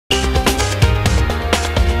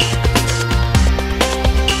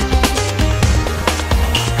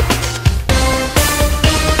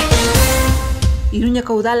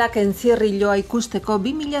Iruñeko udalak entzierriloa ikusteko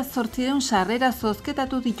 2008 sarrera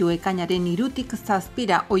zozketatu ditu ekainaren 3tik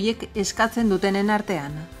 7 hoiek eskatzen dutenen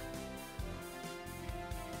artean.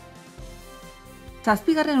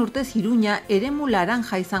 7. urtez Iruña eremu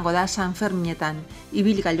laranja izango da San Ferminetan,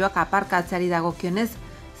 ibilgailuak aparkatzeari dagokionez,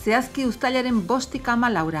 zehazki uztailaren 5tik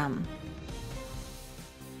 14.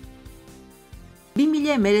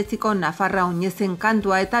 2019ko Nafarra oinezen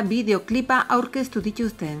kantua eta bideoklipa aurkeztu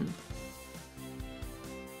dituzten.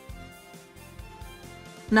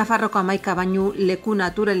 Nafarroko 11 bainu leku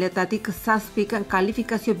naturaletatik 7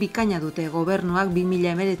 kalifikazio bikaina dute gobernuak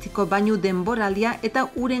 2019ko bainu denboraldia eta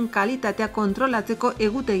uren kalitatea kontrolatzeko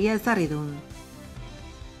egutegia ezarri du.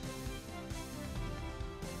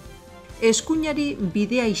 Eskuinari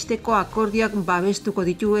bidea ixteko akordioak babestuko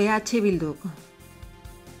ditu EH Bilduk.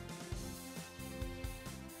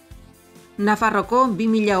 Nafarroko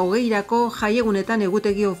 2020ko jaiegunetan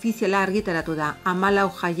egutegi ofiziala argitaratu da. 14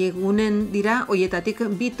 jaiegunen dira hoietatik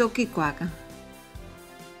 2 tokikoak.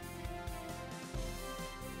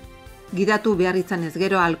 Gidatu behar izanez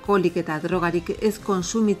gero alkoholik eta drogarik ez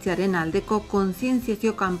konsumitzearen aldeko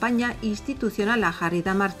kontzientziazio kanpaina instituzionala jarri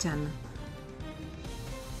da martxan.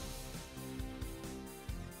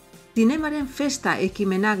 Zinemaren festa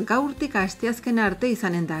ekimena gaurtik asteazken arte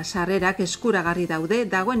izanen da. Sarrerak eskuragarri daude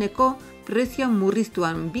dagoeneko prezio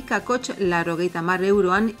murriztuan 2,90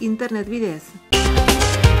 euroan internet bidez.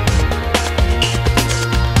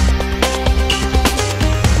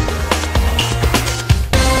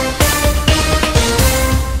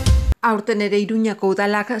 Aurten ere Iruñako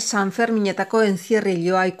udalak San Ferminetako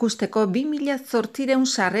entzierriloa ikusteko 2008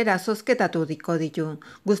 sarrera zozketatu ditu.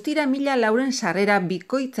 Guztira 1.000 sarrera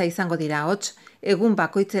bikoitza izango dira hots, egun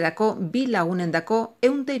bakoitzerako 2 lagunendako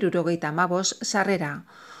 175 sarrera.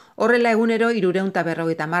 Horrela egunero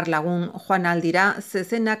 350 lagun joan aldira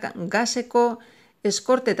zezenak gaseko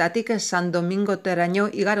eskortetatik San Domingoteraino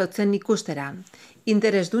igarotzen ikustera.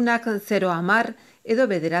 Interesdunak 010 edo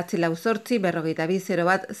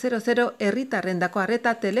 948 herritarrendako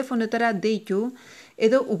arreta telefonetara deitu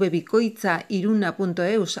edo vbikoitza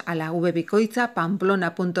iruna.eus ala vbikoitza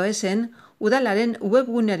pamplona.esen udalaren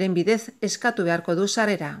webgunearen bidez eskatu beharko du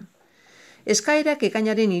sarrera. Eskaerak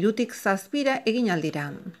ekainaren 3tik 7 egin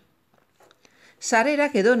aldira.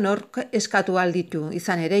 Sarrerak edo nork eskatu alditu,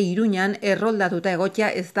 izan ere Iruñan erroldatuta egotea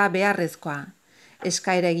ez da beharrezkoa.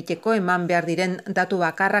 Eskaera egiteko eman behar diren datu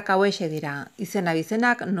bakarrak hauexe dira,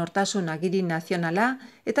 izena-bizenak, nortasun agiri nazionala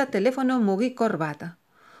eta telefono mugikor bat.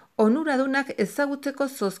 Onuradunak ezagutzeko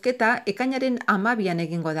zozketa ekainaren 12an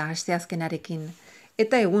egingo da asteazkenarekin,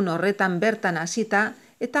 eta egun horretan bertan hasita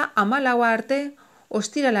eta 14 arte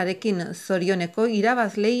ostiralarekin zorioneko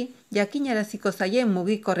irabazlei jakinaraziko zaie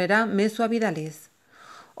mugikorrera mezua bidaliz.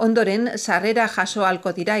 Ondoren, sarrera jaso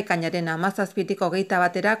ahalko dira ekainaren 17tik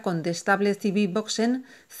 21 Kondestable Zibi Boxen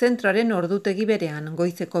zentroaren ordutegi berean,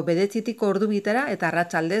 goizeko 9tik ordubitara eta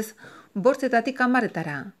arratsaldez 5etatik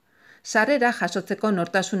 10etara. Sarrera jasotzeko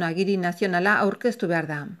nortasun agiri nazionala aurkeztu behar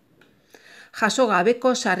da. Jaso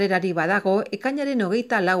gabeko sarrerari badago, ekainaren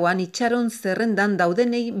 24an itxaron zerrendan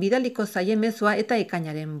daudenei bidaliko zaie mezua eta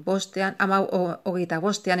ekainaren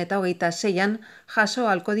 25an eta 26an jaso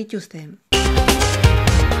ahalko dituzte.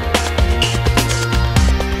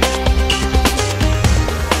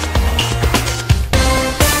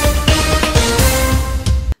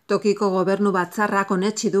 Tokiko gobernu batzarrak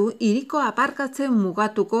onetsi du hiriko aparkatze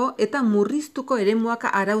mugatuko eta murriztuko eremuak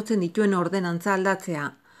arautzen dituen ordenantza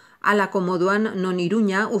aldatzea. Halako moduan, non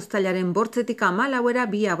Iruña uztailaren 8tik 14era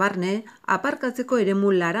bi barne aparkatzeko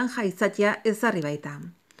eremu laranja izatea ezarri baita.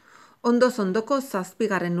 Ondoko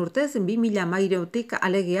 7. urtez 2013tik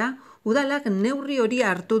alegia, udalak neurri hori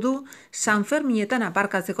hartu du San Ferminetan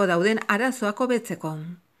aparkatzeko dauden arazoak hobetzeko.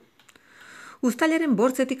 Uztailaren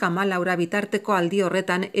 8tik 14 bitarteko aldi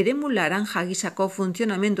horretan eremu laranja gisako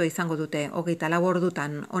funtzionamendua izango dute, 24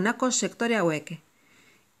 ordutan, honako sektore hauek.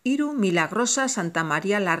 3 Milagrosa, Santa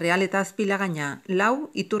Maria, La Real eta Azpilagaina, 4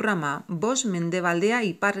 Iturrama, 5 Mendebaldea,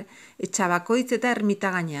 Ipar Etxabakoitz eta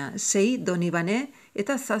Ermitagaina, 6 Donibane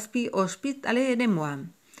eta 7 Ospitale eremua.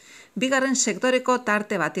 2. sektoreko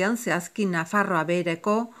tarte batean zehazki Nafarroa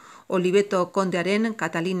behereko, Olibeto Kondearen,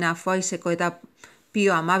 Catalina Foaiseko eta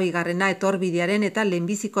Pio 12 etorbidearen eta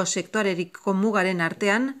lehenbiziko sektoreriko mugaren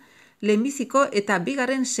artean, lehenbiziko eta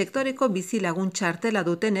 2. sektoreko bizilagun txartela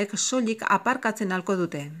dutenek soilik aparkatzen ahalko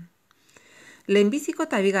dute. Lehenbiziko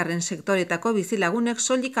eta 2. sektoretako bizilagunek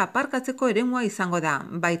soilik aparkatzeko eremua izango da,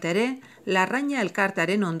 baita ere, Larraina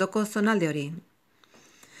elkartearen ondoko zonalde hori.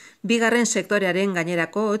 Bigarren sektorearen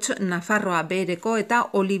gainerako hots, Nafarroa behereko eta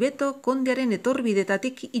Olibeto kondearen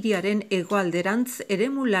etorbidetatik hiriaren hegoalderantz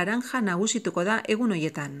eremu laranja nagusituko da egun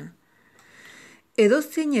hoietan.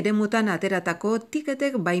 Edozein eremutan ateratako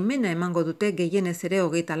tiketek baimena emango dute gehienez ere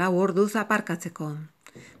 24 orduz aparkatzeko.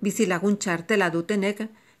 Bizilagun txartela dutenek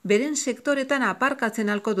beren sektoretan aparkatzen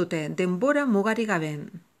halko dute denbora mugari gabe.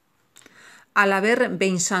 Halaber,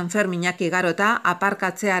 behin San Ferminak igarota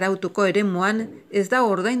aparkatzea arautuko eremuan ez da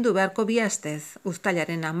ordaindu beharko 2 astez.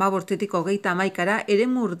 Uztailaren 15-tik 31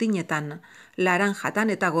 eremu urdinetan, laranjatan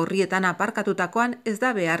eta gorrietan aparkatutakoan ez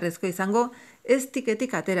da beharrezko izango ez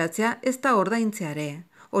tiketik ateratzea ez da ordaintzeare.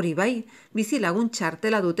 Hori bai, bizilagun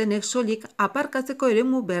txartela dutenek soilik aparkatzeko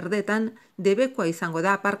eremu berdetan debekoa izango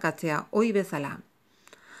da aparkatzea, ohi bezala.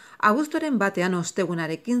 Abuztuaren 1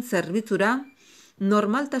 ostegunarekin zerbitzura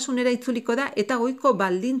normaltasunera itzuliko da eta goiko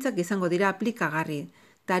baldintzak izango dira aplikagarri,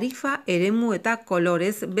 tarifa, eremu eta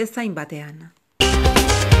kolorez bezain batean.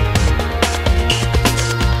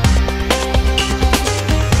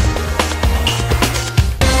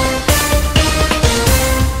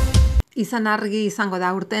 Izan argi izango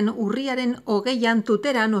da urten urriaren 20an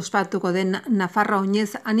Tuteran ospatuko den Nafarroa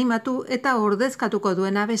oinez animatu eta ordezkatuko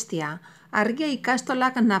duen abestia. Argia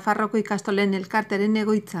ikastolak Nafarroko ikastolen elkarteren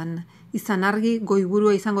egoitzan. Izan argi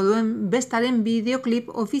goiburua izango duen bestaren bideoklip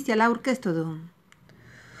ofiziala aurkeztu du.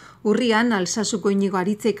 Urrian, Alsasuko Inigo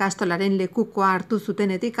Aritze ikastolaren lekukoa hartu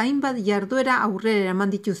zutenetik hainbat jarduera aurrera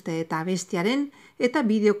eraman dituzte eta abestiaren eta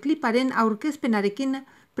bideokliparen aurkezpenarekin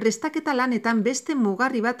prestaketa lanetan beste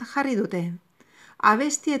mugarri bat jarri dute.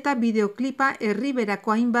 Abesti eta bideoklipa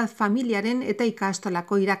herriberako hainbat familiaren eta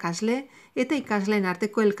ikastolako irakasle eta ikasleen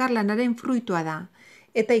arteko elkarlanaren fruitua da,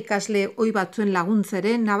 eta ikasle ohi batzuen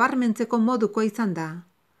laguntzere nabarmentzeko moduko izan da.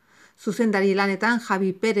 Zuzendari lanetan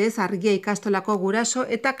Javi Perez Argia ikastolako guraso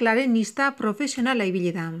eta klarenista profesionala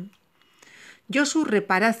ibili da. Josu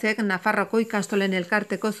Reparazek Nafarroko ikastolen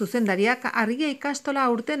elkarteko zuzendariak Argia ikastola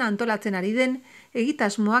aurten antolatzen ari den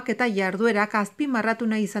egitasmoak eta jarduerak azpimarratu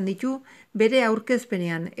nahi izan ditu bere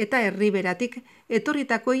aurkezpenean eta herriberatik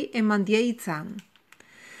etorritakoi eman die hitza.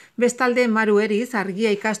 Bestalde Maru Eriz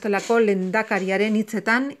Argia ikastolako lehendakariaren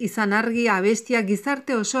hitzetan izan argi abestia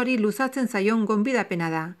gizarte osori luzatzen zaion gonbidapena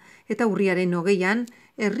da eta urriaren 20an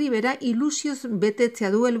herribera ilusioz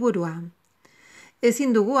betetzea du helburua.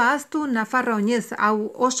 Ezin dugu ahaztu Nafarroa oinez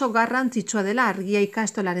hau oso garrantzitsua dela Argia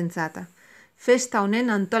ikastolarentzat. Festa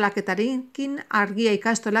honen antolaketarekin Argia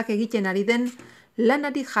ikastolak egiten ari den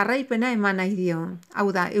lanari jarraipena eman nahi dio.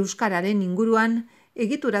 Hau da, euskararen inguruan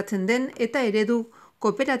egituratzen den eta eredu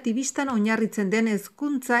kooperatibistan oinarritzen den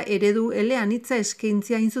hezkuntza eredu eleanitza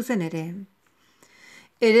eskaintzia hain zuzen ere.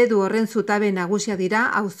 Eredu horren zutabe nagusia dira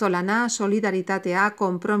auzolana, solidaritatea,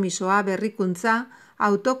 konpromisoa, berrikuntza,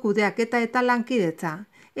 autokudeaketa eta lankidetza,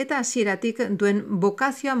 eta hasieratik duen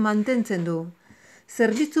bokazioa mantentzen du.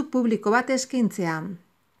 Zerbitzu publiko bat eskaintzea.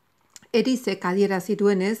 Erizek adierazi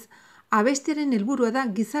duenez, abestiaren helburua da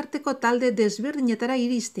gizarteko talde desberdinetara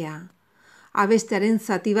iristea. Abestearen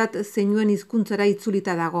zati bat zeinuen hizkuntzara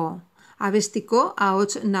itzulita dago. Abestiko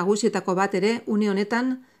ahots nagusietako bat ere une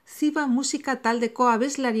honetan Ziba musika taldeko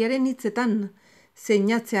abeslariaren hitzetan.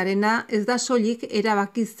 Zeinatzearena ez da soilik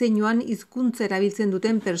erabaki zeinuan hizkuntza erabiltzen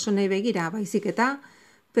duten personei begira, baizik eta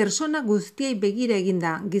persona guztiei begira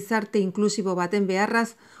eginda gizarte inklusibo baten beharraz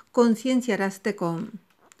kontzientziarazteko.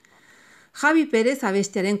 Javi Perez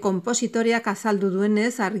abestiaren konpositoreak azaldu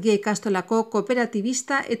duenez Argia ikastolako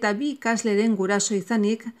kooperatibista eta 2 ikasleren guraso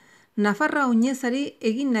izanik, Nafarroa oinezari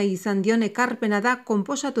egin nahi izan dion ekarpena da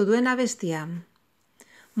konposatu duen abestia.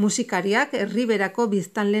 Musikariak herriberako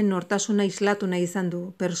biztanleen nortasuna islatu nahi izan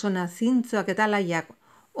du, persona zintzoak eta laiak,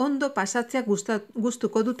 ondo pasatzea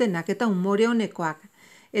gustuko dutenak eta umore honekoak,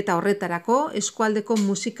 eta horretarako eskualdeko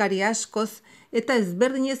musikari askoz eta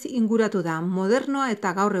ezberdinez inguratu da, modernoa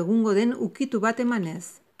eta gaur egungo den ukitu bat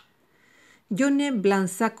emanez. Jone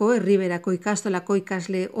Blanzako herriberako ikastolako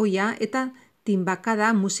ikasle ohia eta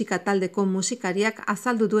Timbakada musika taldeko musikariak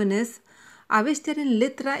azaldu duenez, abestiaren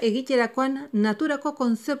letra egiterakoan naturako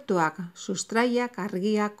kontzeptuak, sustraiak,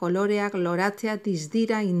 argia, koloreak, loratzea,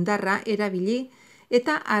 dizdira, indarra erabili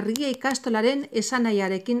eta Argia ikastolaren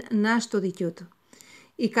esanaiarekin nahastu ditut.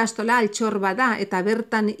 Ikastola altxor bada eta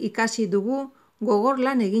bertan ikasi dugu gogor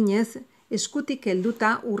lan eginez, eskutik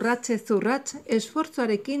helduta urratsez urrats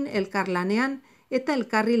esfortzuarekin elkarlanean eta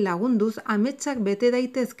elkarri lagunduz ametsak bete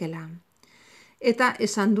daitezkela. Eta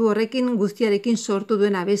esan du horrekin guztiarekin sortu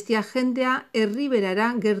duen abestia jendea herriberara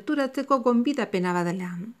gerturatzeko gonbidapena badela.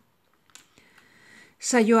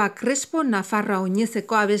 Saioa Crespo Nafarroa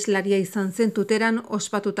oinezeko abeslaria izan zen Tuteran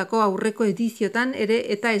ospatutako aurreko ediziotan ere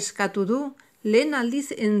eta eskatu du Lehen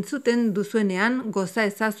aldiz entzuten duzuenean goza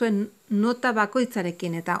ezazuen nota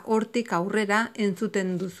bakoitzarekin eta hortik aurrera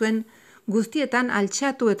entzuten duzuen guztietan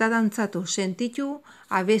altxatu eta dantzatu sentitu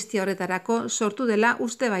abesti horretarako sortu dela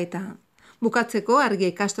uste baita. Bukatzeko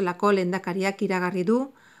Argia ikastolako lehendakariak iragarri du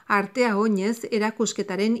artea oinez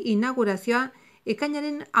erakusketaren inaugurazioa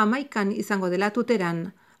ekainaren 11an izango dela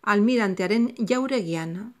Tuteran, Almirantearen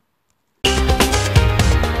jauregian.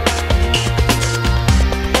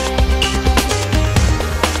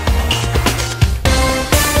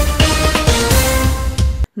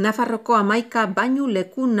 Nafarroko 11 bainu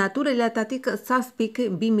leku naturaletatik 7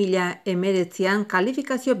 2019an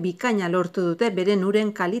kalifikazio bikaina lortu dute beren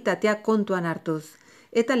uren kalitatea kontuan hartuz,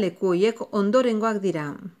 eta leku horiek ondorengoak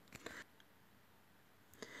dira.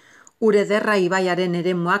 Urederra ibaiaren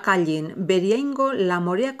eremuak Allin, Beriaingo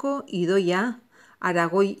Lamoreako idoia,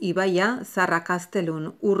 Aragoi ibaia,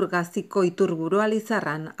 Zarrakaztelun, Urgaziko Iturburu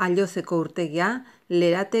Alizarran, Allozeko urtegia,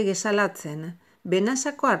 Lerate Gesalatzen,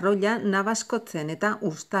 Benasako arroila Nabaskotzen eta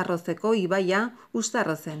Uztarrozeko ibaia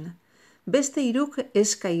Uztarrozen. Beste hiruk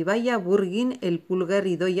Eska ibaia Burgin, Elpulger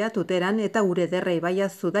idoia Tuteran eta Urederra ibaia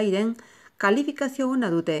Zudairen kalifikazio ona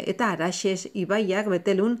dute eta Araxes ibaiak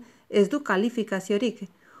Betelun ez du kalifikaziorik.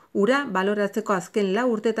 Ura baloratzeko azken 4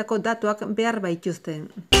 urtetako datuak behar baituzte.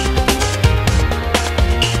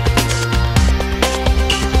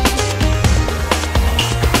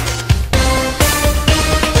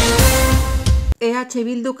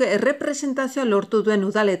 Bilduk errepresentazioa lortu duen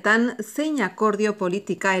udaletan zein akordio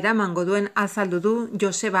politika eramango duen azaldu du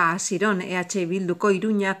Joseba Asiron Bilduko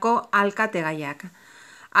Iruñako alkategaiak.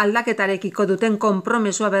 Aldaketarekiko duten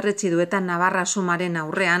konpromesua berretsi du eta Navarra sumaren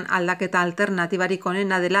aurrean aldaketa alternatibarik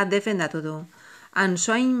onena dela defendatu du.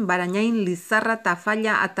 Ansoain, Barainain, Lizarra,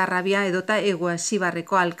 Tafalla, Atarrabia edota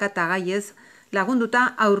Eguasibarreko alkatagaiez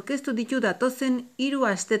lagunduta aurkeztu ditu datozen 3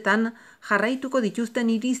 astetan jarraituko dituzten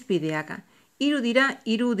irizpideak. 3 dira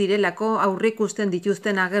 3 direlako aurreikusten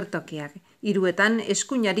dituzten agertokiak. 3etan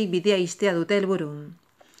eskuinari bidea ixtea dute helburu.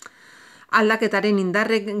 Aldaketaren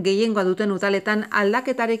indarrek gehiengoa duten udaletan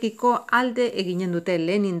aldaketarekiko alde eginen dute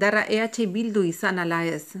lehen indarra Bildu izan ala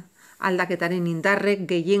ez. Aldaketaren indarrek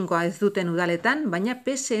gehiengoa ez duten udaletan, baina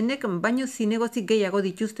PSNek baino zinegozik gehiago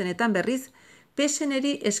dituztenetan berriz,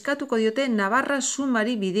 PSNeri eskatuko diote Navarra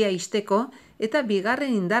sumari bidea ixteko eta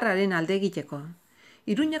bigarren indarraren alde egiteko.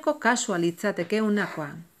 Iruñako kasua litzateke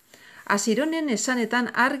unakoa. Asironen esanetan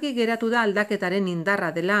argi geratu da aldaketaren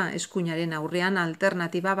indarra dela eskuinaren aurrean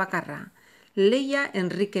alternatiba bakarra. Leia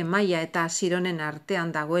Enrique Maia eta Asironen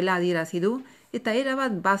artean dagoela adierazi du eta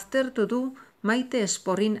erabat baztertu du Maite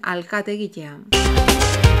Esporrin alkate egitea.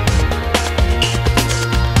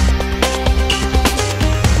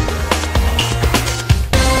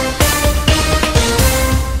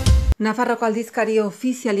 Nafarroko aldizkari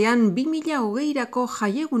ofizialean 2020ko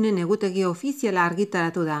jaiegunen egutegi ofiziala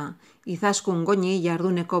argitaratu da. Izaskun Goñi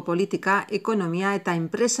jarduneko politika, ekonomia eta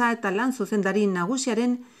enpresa eta lan zuzendari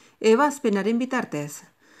nagusiaren ebazpenaren bitartez.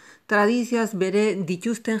 Tradizioaz bere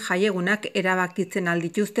dituzten jaiegunak erabakitzen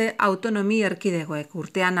aldituzte autonomi erkidegoek.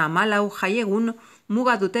 Urtean 14 jaiegun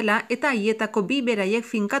muga dutela eta haietako 2 beraiek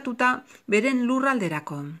finkatuta beren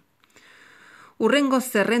lurralderako. Urrengo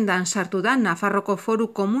zerrendan sartu da Nafarroko Foru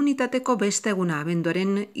Komunitateko beste eguna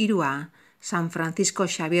abenduaren 3. San Francisco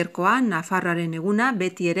Xabierkoa, Nafarroaren eguna,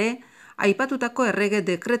 beti ere, aipatutako errege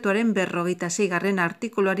dekretuaren 46.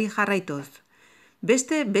 artikuluari jarraituz.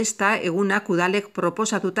 Besta egunak udalek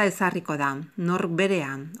proposatuta ezarriko da, nor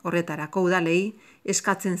berea. Horretarako udalei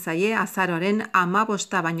eskatzen zaie azaroaren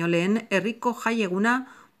 15 baino lehen herriko jaieguna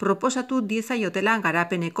proposatu diezaiotela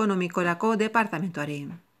garapen ekonomikorako departamentuari.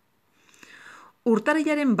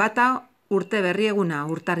 Urtarrilaren 1 urte berri eguna,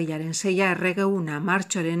 urtarrilaren 6 errege eguna,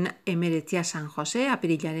 martxoaren 19 San Jose,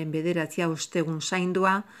 apirilaren 9 ostegun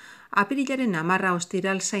zaindua, apirilaren 10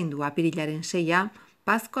 ostiral zaindua, apirilaren 6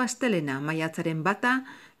 Pazko astelena, maiatzaren 1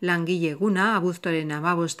 langile eguna, abuztoaren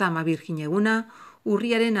 15 Ama Birjin eguna,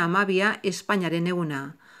 urriaren 12 Espainiaren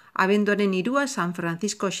eguna, abenduaren 3 San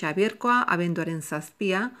Francisco Xabierkoa, abenduaren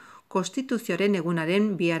 7 Konstituzioaren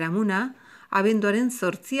egunaren biharamuna, abenduaren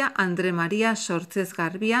 8 Andre Maria Sortzez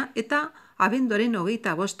Garbia eta abenduaren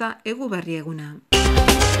 25 Eguberri eguna.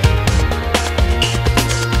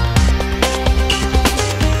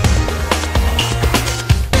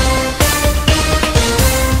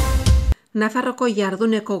 Nafarroko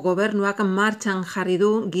jarduneko gobernuak martxan jarri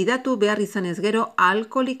du gidatu behar izanez gero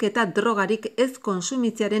alkoholik eta drogarik ez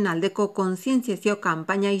konsumitzearen aldeko kontzientziazio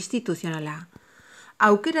kanpaina instituzionala.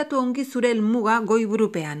 Aukeratu ongi zure helmuga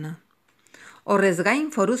goiburupean. Horrez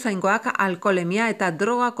gain, foruzaingoak alkoholemia eta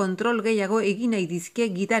droga kontrol gehiago egin nahi dizkie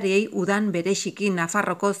gidariei udan bereziki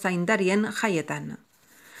Nafarroko zaindarien jaietan.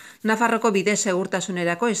 Nafarroko bide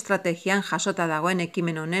segurtasunerako estrategian jasota dagoen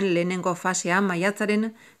ekimen honen lehenengo fasea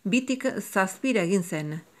maiatzaren 2tik 7 egin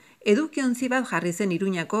zen. Edukiontzi bat jarri zen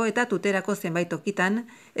Iruñako eta Tuterako zenbait tokitan,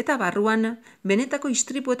 eta barruan benetako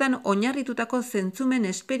istripuetan oinarritutako zentzumen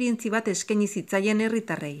esperientzi bat eskaini zitzaien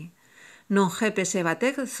herritarrei. Non GPS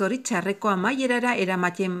batek zoritxarreko amaierara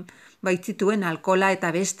eramaten baitzituen alkohola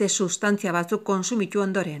eta beste sustantzia batzuk konsumitu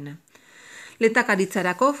ondoren.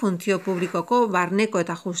 Lehendakaritzarako funtzio publikoko barneko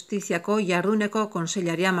eta justiziako jarduneko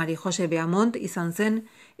kontseilaria Mari Jose Beamont izan zen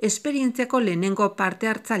esperientziako lehenengo parte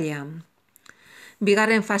hartzailea.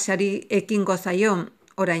 Bigarren faseari ekingo zaio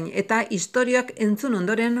orain eta istorioak entzun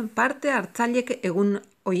ondoren parte hartzailek egun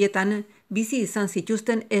hoietan bizi izan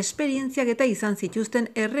zituzten esperientziak eta izan zituzten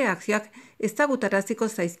erreakzioak ezagutaraziko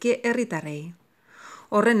zaizkie herritarrei.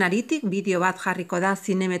 Horren aritik bideo bat jarriko da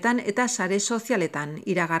zinemetan eta sare sozialetan,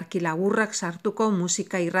 iragarki laburrak sartuko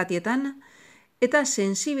musika irratietan eta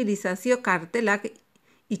sensibilizazio kartelak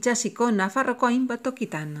itsasiko Nafarroko hainbat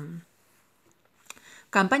tokitan.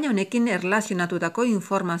 Kanpaina honekin erlazionatutako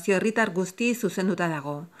informazio herritar guztiei zuzenduta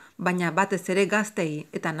dago, baina batez ere gaztei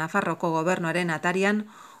eta Nafarroko gobernuaren atarian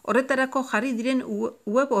horretarako jarri diren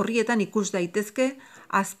web horrietan ikus daitezke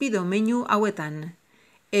azpidomeinu hauetan.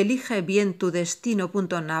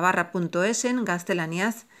 eligebientudestino.navarra.esen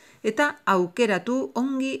gaztelaniaz eta aukeratu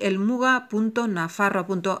ongi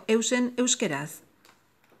helmuga.nafarroa.eusen euskeraz.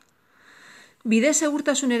 Bide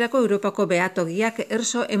segurtasunerako Europako behatogiak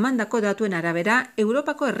erso emandako datuen arabera,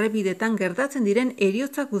 Europako errepidetan gertatzen diren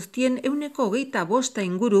heriotza guztien 25%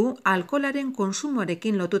 inguru alkoholaren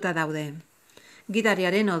konsumoarekin lotuta daude.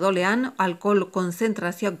 Gidariaren odolean, alkohol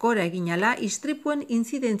konzentrazioak gora eginala, istripuen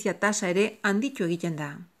inzidentzia tasa ere handitu egiten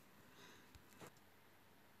da.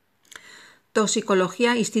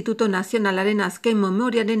 Toxikologia Instituto Nazionalaren azken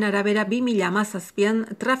memoriaren arabera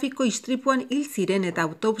 2017an trafiko istripuan hil ziren eta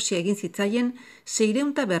autopsia egin zitzaien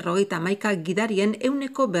 651 gidarien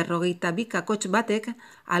 142 batek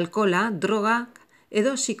alkohola, droga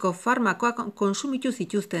edo psikofarmakoak konsumitu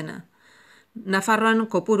zituzten.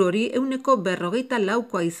 Nafarroan kopuru hori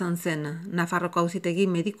 144koa izan zen, Nafarroko Auzitegi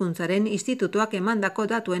Medikuntzaren Institutuak emandako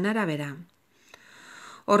datuen arabera.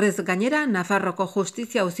 Horrez gainera, Nafarroko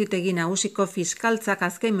Justizia Auzitegi Nagusiko fiskaltzak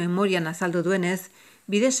azken memorian azaldu duenez,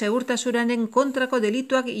 bide segurtasunaren kontrako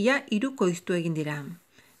delituak ia hirukoiztu egin dira.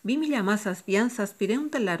 2017an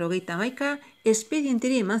 781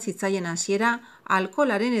 espedienteri eman zitzaien hasiera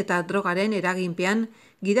alkoholaren eta drogaren eraginpean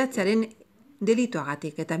gidatzearen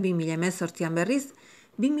delituagatik, eta 2018an berriz,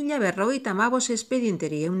 2055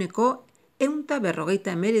 espedienteri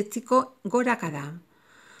 149ko gorakada.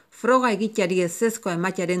 Froga egiteari ezezko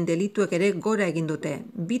ematearen delituek ere gora egin dute,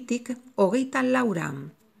 2tik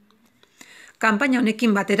 24. Kanpaina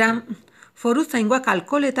honekin batera, foruzaingoak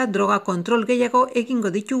alkohol eta droga kontrol gehiago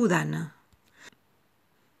egingo ditu udan.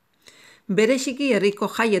 Bereziki herriko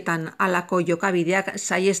jaietan halako jokabideak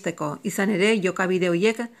saihesteko, izan ere jokabide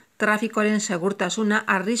horiek trafikoaren segurtasuna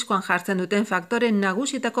arriskuan jartzen duten faktore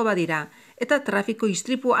nagusitako badira, eta trafiko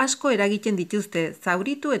istripu asko eragiten dituzte,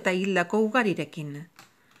 zauritu eta hildako ugarirekin.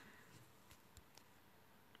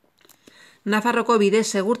 Nafarroko bide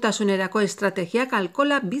segurtasunerako estrategiak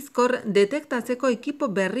alkohola bizkor detektatzeko ekipo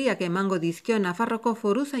berriak emango dizkio Nafarroko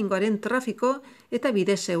foruzaingoaren trafiko eta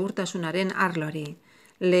bide segurtasunaren arloari,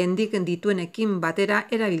 lehendik dituenekin batera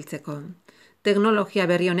erabiltzeko. Teknologia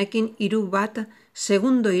berri honekin 3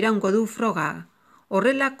 segundo iraungo du froga.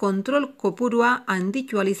 Horrela kontrol kopurua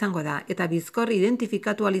handitu ahal izango da eta bizkor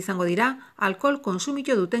identifikatu ahal izango dira alkohol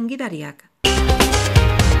konsumitu duten gidariak.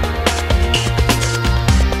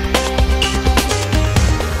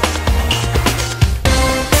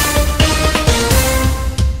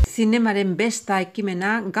 Zinemaren besta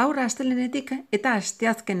ekimena gaur astelehenetik eta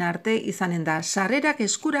asteazken arte izanen da. Sarrerak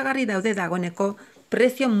eskuragarri daude dagoeneko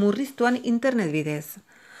prezio murriztuan internet bidez.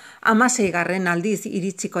 16. aldiz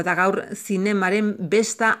iritsiko da gaur zinemaren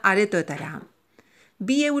besta aretoetara.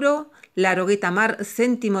 2,90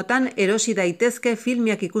 zentimotan erosi daitezke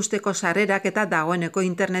filmiak ikusteko sarrerak eta dagoeneko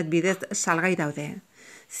internet bidez salgai daude.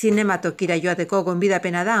 Zinematokira joateko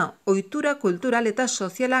gonbidapena da, ohitura kultural eta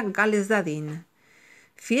soziala galez dadin.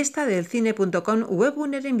 fiestadelcine.com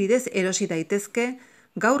webguneren bidez erosi daitezke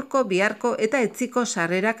gaurko, biharko eta etziko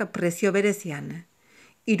sarrerak prezio berezian.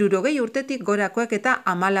 60 urtetik gorakoek eta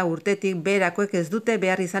 14 urtetik beherakoek ez dute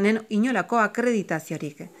behar izanen inolako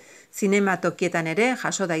akreditaziorik. Zinematokietan ere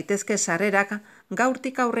jaso daitezke sarrerak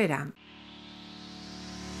gaurtik aurrera.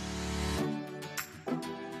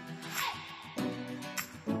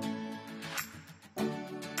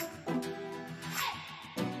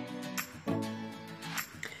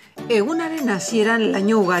 Egunaren hasieran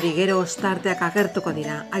laino ugari gero ostarteak agertuko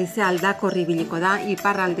dira. Haizea aldakorri ibiliko da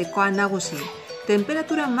iparraldekoa nagusi.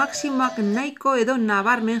 Temperatura maximoak nahiko edo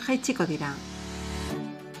nabarmen jaitsiko dira.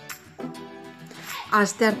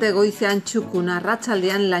 Astearte goizean txukun,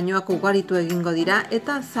 arratsaldean lainoak ugaritu egingo dira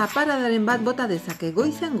eta zaparadaren bat bota dezake.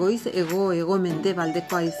 Goizean goiz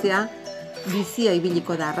hego-mendebaldeko haizea bizia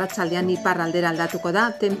ibiliko da. Arratsaldean iparraldera aldatuko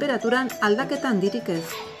da, temperaturan aldaketa handirik ez.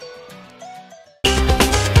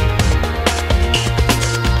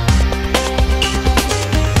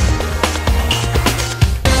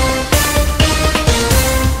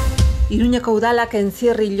 Iruñeko udalak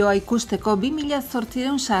entzierriloa ikusteko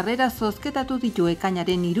 2008 sarrera zozketatu ditu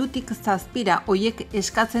ekainaren 3 - 7 hoiek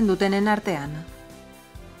eskatzen dutenen artean.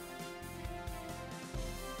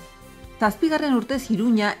 7. urtez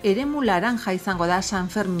Iruña eremu laranja izango da San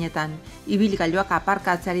Ferminetan. Ibilgailuak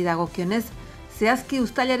aparkatzeari dagokionez, zehazki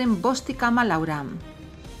uztailaren 5 - 14.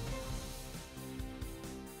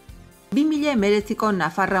 2019ko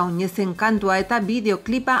Nafarra oinezen kantua eta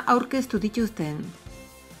bideoklipa aurkeztu dituzten.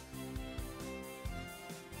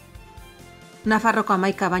 Nafarroko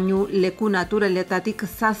 11 bainu leku naturaletatik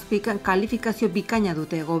 7 kalifikazio bikaina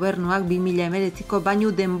dute. Gobernuak 2019ko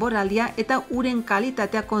bainu denboraldia eta uren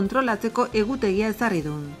kalitatea kontrolatzeko egutegia ezarri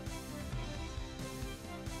du.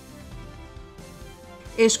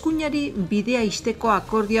 Eskuinari bidea ixteko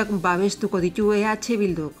akordioak babestuko ditu EH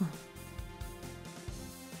Bilduk.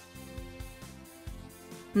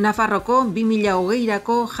 Nafarroko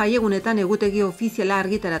 2020ko jaiegunetan egutegi ofiziala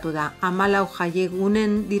argitaratu da. 14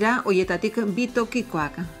 jaiegunen dira hoietatik 2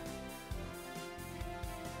 tokikoak.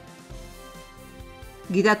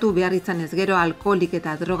 Gidatu behar izanez gero alkoholik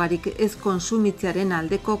eta drogarik ez kontsumitzearen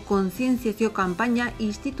aldeko kontzientziazio kanpaina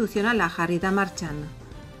instituzionala jarri da martxan.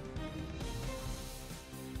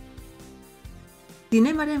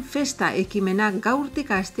 Zinemaren festa ekimena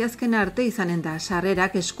gaurtik asteazken arte izanen da.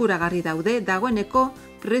 Sarrerak eskuragarri daude dagoeneko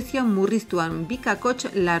prezio murriztuan 2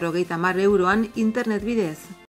 €, internet bidez.